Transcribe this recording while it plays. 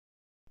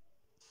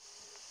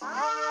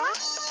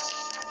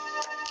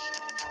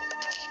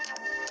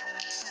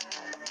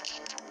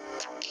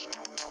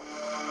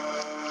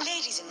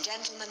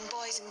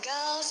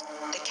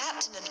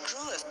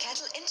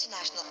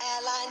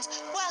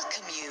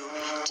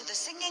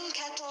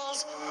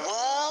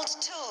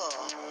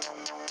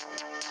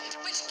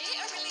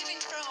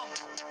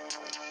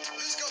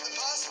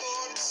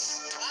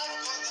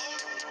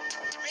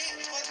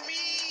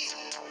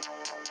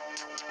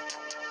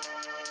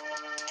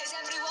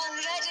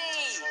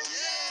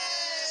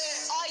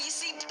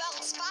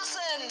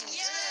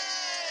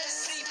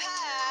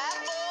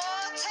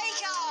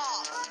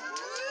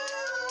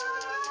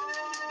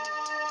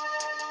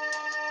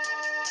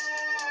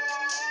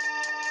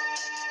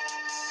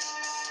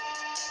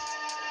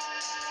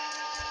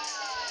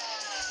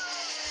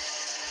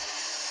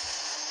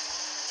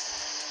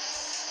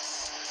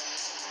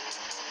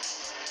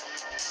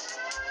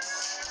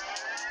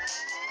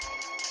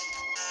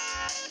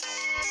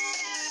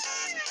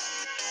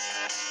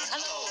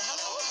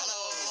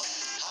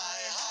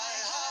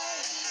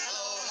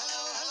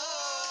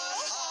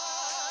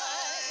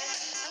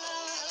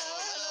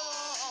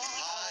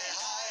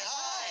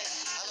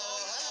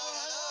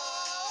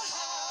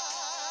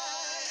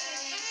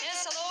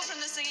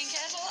singing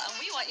kettle, and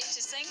we want you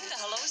to sing the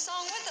hello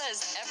song with us.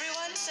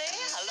 Everyone say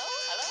hello,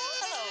 hello,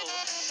 hello.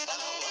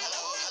 Hello,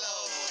 hello, hello.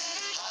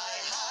 Hi,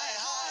 hi,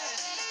 hi.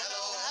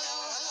 Hello, hello,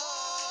 hello.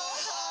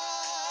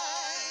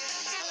 Hi.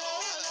 Hello,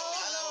 hello,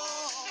 hello.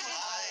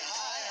 Hi,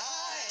 hi,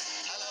 hi.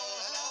 Hello,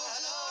 hello,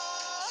 hello.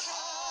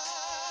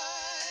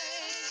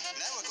 Hi.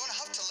 Now we're going to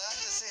have to learn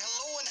to say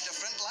hello in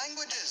different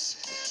languages.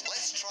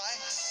 Let's try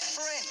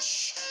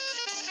French.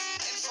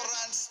 In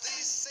France, they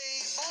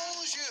say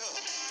bonjour.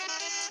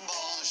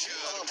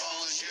 Bonjour,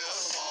 bonjour,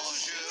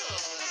 bonjour.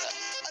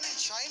 And in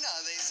China,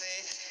 they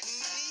say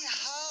ni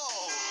hao.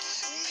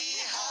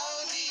 Ni hao,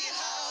 ni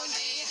hao,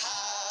 ni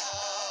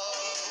hao.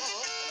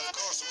 And of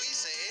course, we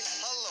say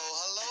hello,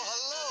 hello,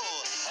 hello.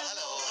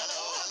 Hello,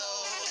 hello, hello.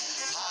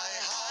 Hi,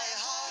 hi,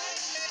 hi.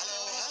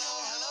 Hello, hello,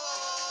 hello.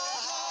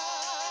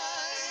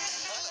 Hi.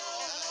 Hello,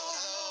 hello,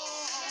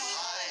 hello.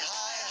 Hi,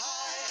 hi,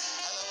 hi.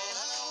 Hello,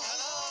 hello,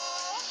 hello.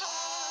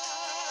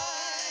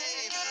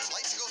 Hi.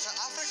 Like to go to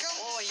Africa?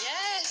 Oh,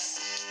 yes.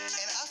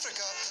 In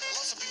Africa,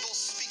 lots of people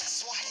speak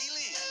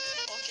Swahili.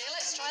 Okay,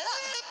 let's try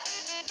that.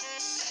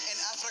 In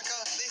Africa,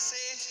 they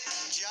say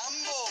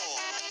jambo.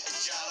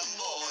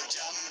 Jambo,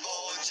 jambo,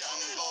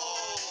 jambo.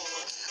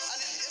 And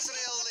in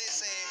Israel, they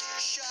say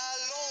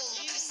shalom.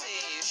 You say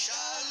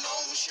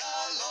Shalom,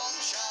 shalom,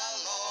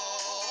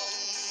 shalom.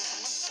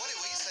 What do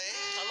we say?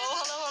 hello,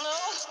 hello, hello.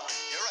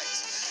 You're right.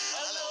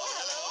 Hello,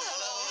 hello,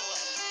 hello.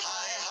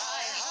 Hi,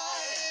 hi,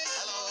 hi.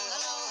 Hello,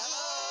 hello,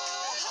 hello.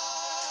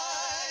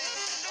 Hi.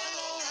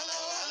 Hello, hello,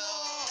 hello.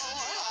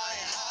 Hi,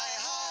 hi,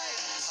 hi.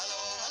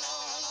 Hello, hello,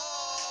 hello.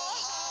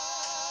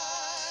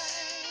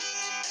 Hi.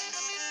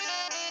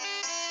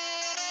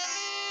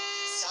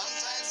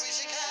 Sometimes we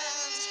shake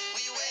hands,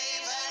 we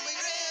wave and we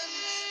grin.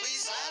 We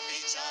slap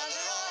each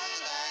other on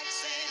the back,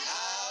 saying,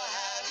 how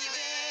have you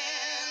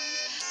been?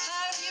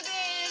 How have you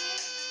been?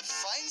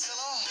 Fine,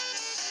 Silla.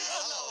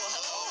 Hello,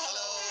 hello,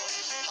 hello.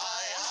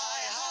 Hi, hi,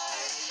 hi.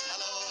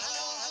 Hello,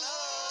 hello, hello.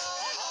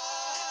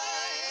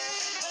 Hi.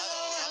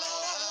 Hello, hello,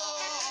 hello.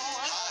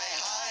 Hi,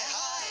 hi,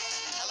 hi.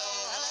 Hello,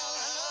 hello,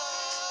 hello.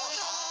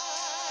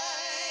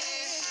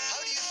 Hi. How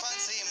do you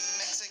fancy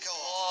Mexico?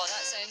 Oh,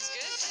 that sounds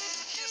good.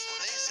 Here's what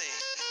they say.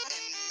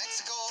 In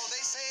Mexico,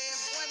 they say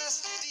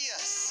buenos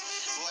dias.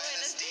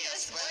 Buenos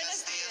dias, buenos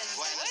dias,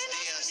 buenos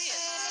dias.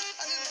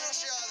 And in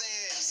Russia, they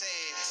say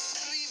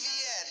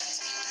привет.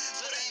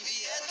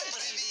 Привет,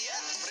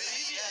 привет,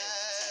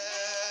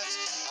 привет.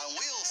 And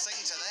we'll sing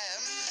to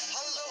them.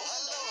 Hello,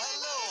 hello,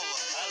 hello.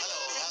 Hello,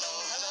 hello,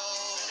 hello.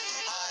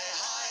 Hi,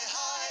 hi,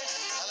 hi.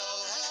 Hello,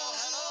 hello,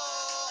 hello.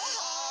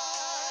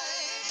 Hi.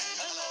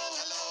 Hello,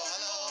 hello,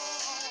 hello.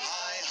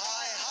 Hi,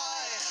 hi,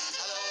 hi.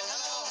 Hello,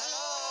 hello,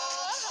 hello.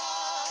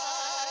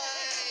 Hi.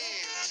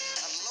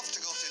 I'd love to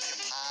go to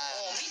Japan.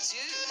 Oh, me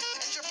too.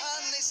 In Japan,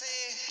 they say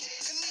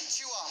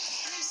konnichiwa.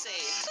 You say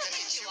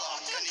Konnichiwa,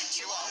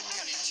 konnichiwa,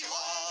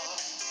 konnichiwa.